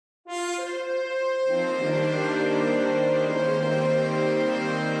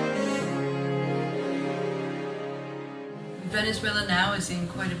Venezuela now is in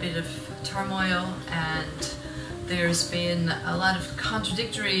quite a bit of turmoil, and there's been a lot of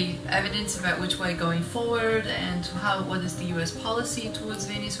contradictory evidence about which way going forward and what is the US policy towards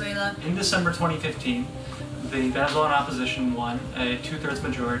Venezuela. In December 2015, the Venezuelan opposition won a 2/3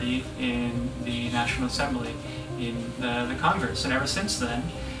 majority in the National Assembly in the Congress, and ever since then,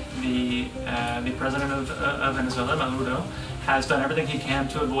 the president of Venezuela, Maduro, has done everything he can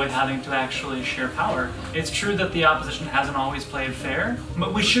to avoid having to actually share power. It's true that the opposition hasn't always played fair,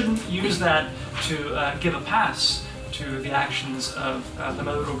 but we shouldn't use that to give a pass to the actions of the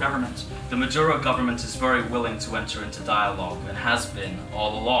Maduro government. The Maduro government is very willing to enter into dialogue and has been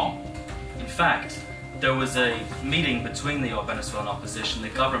all along. In fact, there was a meeting between the Venezuelan opposition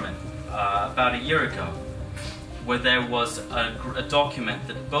and the government about a year ago, where there was a document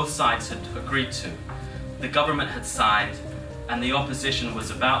that both sides had agreed to. The government had signed, and the opposition was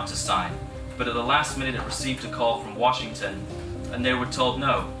about to sign, but at the last minute it received a call from Washington, and they were told,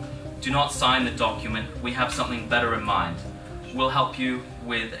 no, do not sign the document, we have something better in mind. We'll help you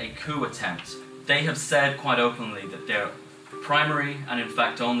with a coup attempt. They have said quite openly that their primary and in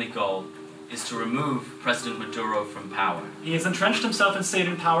fact only goal is to remove President Maduro from power. He has entrenched himself in state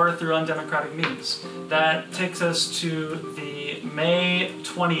and power through undemocratic means. That takes us to the May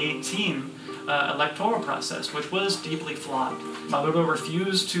 2018 electoral process, which was deeply flawed. Maduro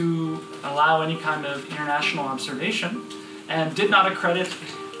refused to allow any kind of international observation and did not accredit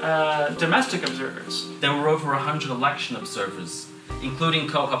domestic observers. There were over 100 election observers, including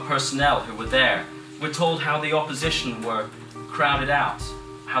COJA personnel who were there. We're told how the opposition were crowded out,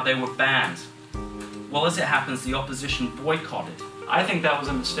 how they were banned. Well, as it happens, the opposition boycotted. I think that was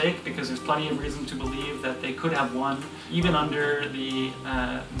a mistake because there's plenty of reason to believe that they could have won, even under the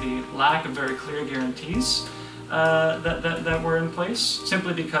lack of very clear guarantees that were in place,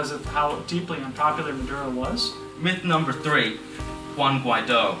 simply because of how deeply unpopular Maduro was. Myth number 3, Juan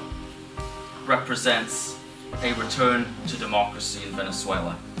Guaido represents a return to democracy in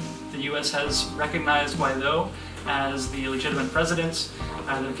Venezuela. The US has recognized Guaido as the legitimate president.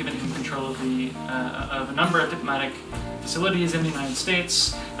 They've given him control of a number of diplomatic facilities in the United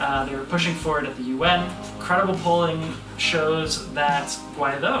States. They were pushing for it at the UN. Credible polling shows that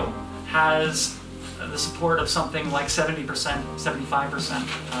Guaido has the support of something like 70%, 75%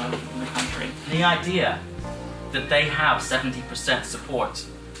 in the country. The idea that they have 70% support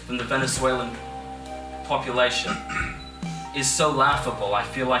from the Venezuelan population is so laughable, I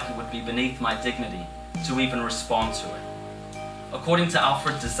feel like it would be beneath my dignity to even respond to it. According to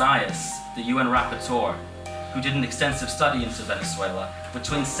Alfred de Zayas, the UN rapporteur, who did an extensive study into Venezuela,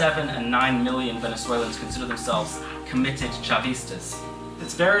 between 7 and 9 million Venezuelans consider themselves committed Chavistas.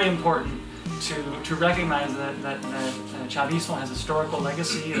 It's very important to recognize that Chavismo has a historical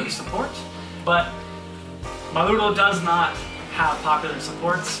legacy of support, but Maduro does not have popular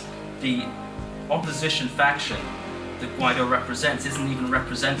supports. The opposition faction that Guaido represents isn't even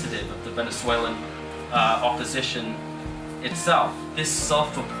representative of the Venezuelan opposition itself. This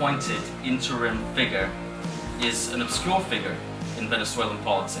self-appointed interim figure is an obscure figure in Venezuelan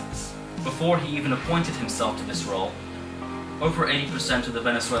politics. Before he even appointed himself to this role, over 80% of the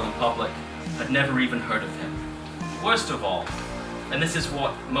Venezuelan public had never even heard of him. Worst of all, and this is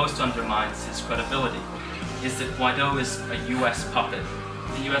what most undermines his credibility, is that Guaido is a US puppet.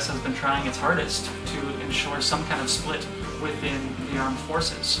 The US has been trying its hardest to ensure some kind of split within the armed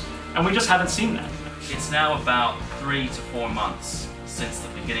forces, and we just haven't seen that. It's now about 3 to 4 months since the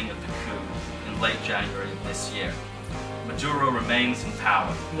beginning of the coup in late January of this year. Maduro remains in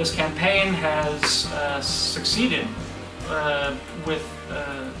power. This campaign has succeeded with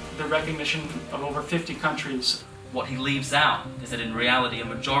the recognition of over 50 countries. What he leaves out is that in reality a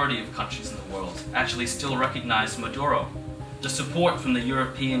majority of countries in the world actually still recognize Maduro. The support from the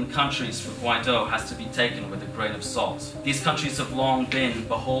European countries for Guaido has to be taken with a grain of salt. These countries have long been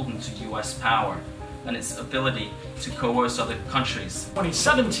beholden to US power and its ability to coerce other countries. In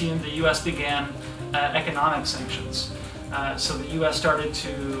 2017, the US began economic sanctions. So the US started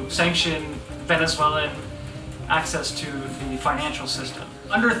to sanction Venezuelan access to the financial system.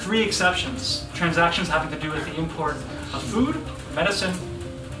 Under 3 exceptions, transactions having to do with the import of food, medicine,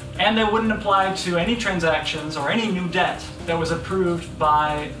 and they wouldn't apply to any transactions or any new debt that was approved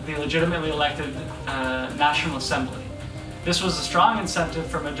by the legitimately elected National Assembly. This was a strong incentive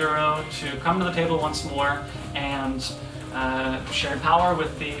for Maduro to come to the table once more and share power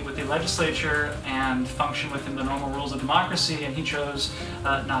with the legislature and function within the normal rules of democracy, and he chose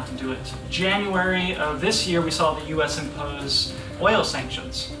not to do it. January of this year, we saw the US impose oil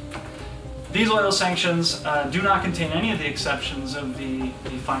sanctions. These oil sanctions do not contain any of the exceptions of the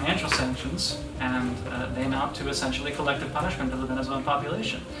financial sanctions, and they amount to essentially collective punishment of the Venezuelan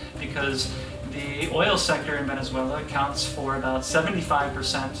population, because the oil sector in Venezuela accounts for about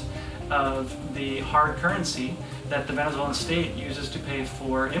 75% of the hard currency that the Venezuelan state uses to pay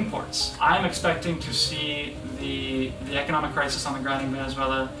for imports. I'm expecting to see the economic crisis on the ground in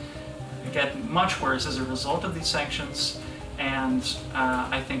Venezuela get much worse as a result of these sanctions, and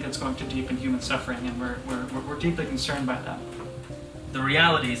I think it's going to deepen human suffering, and we're deeply concerned by that. The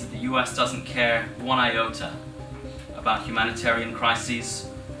reality is that the US doesn't care one iota about humanitarian crises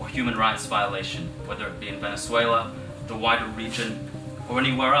or human rights violation, whether it be in Venezuela, the wider region, or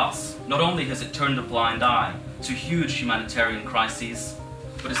anywhere else. Not only has it turned a blind eye to huge humanitarian crises,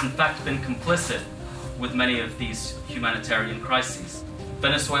 but has in fact been complicit with many of these humanitarian crises.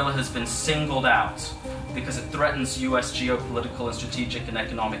 Venezuela has been singled out because it threatens US geopolitical and strategic and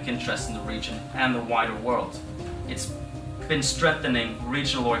economic interests in the region and the wider world. It's been strengthening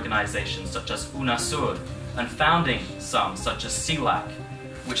regional organizations such as UNASUR and founding some such as CELAC,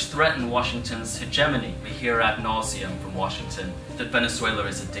 which threaten Washington's hegemony. We hear ad nauseum from Washington that Venezuela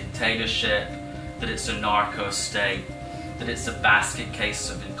is a dictatorship, that it's a narco state, that it's a basket case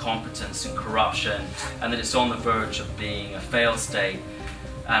of incompetence and corruption, and that it's on the verge of being a failed state.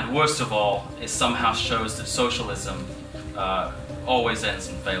 And worst of all, it somehow shows that socialism always ends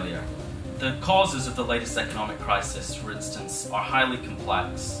in failure. The causes of the latest economic crisis, for instance, are highly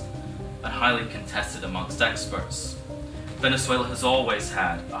complex and highly contested amongst experts. Venezuela has always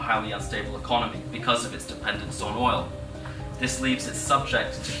had a highly unstable economy because of its dependence on oil. This leaves it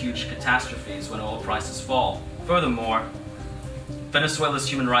subject to huge catastrophes when oil prices fall. Furthermore, Venezuela's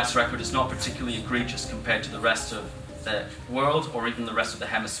human rights record is not particularly egregious compared to the rest of the world or even the rest of the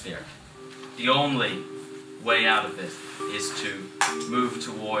hemisphere. The only way out of it is to move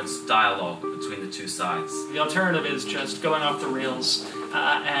towards dialogue between the two sides. The alternative is just going off the rails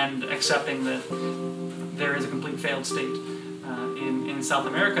and accepting that there is a complete failed state in South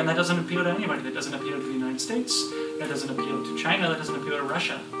America, and that doesn't appeal to anybody. That doesn't appeal to the United States, that doesn't appeal to China, that doesn't appeal to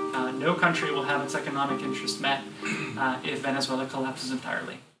Russia. No country will have its economic interests met if Venezuela collapses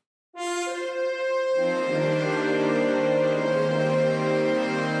entirely.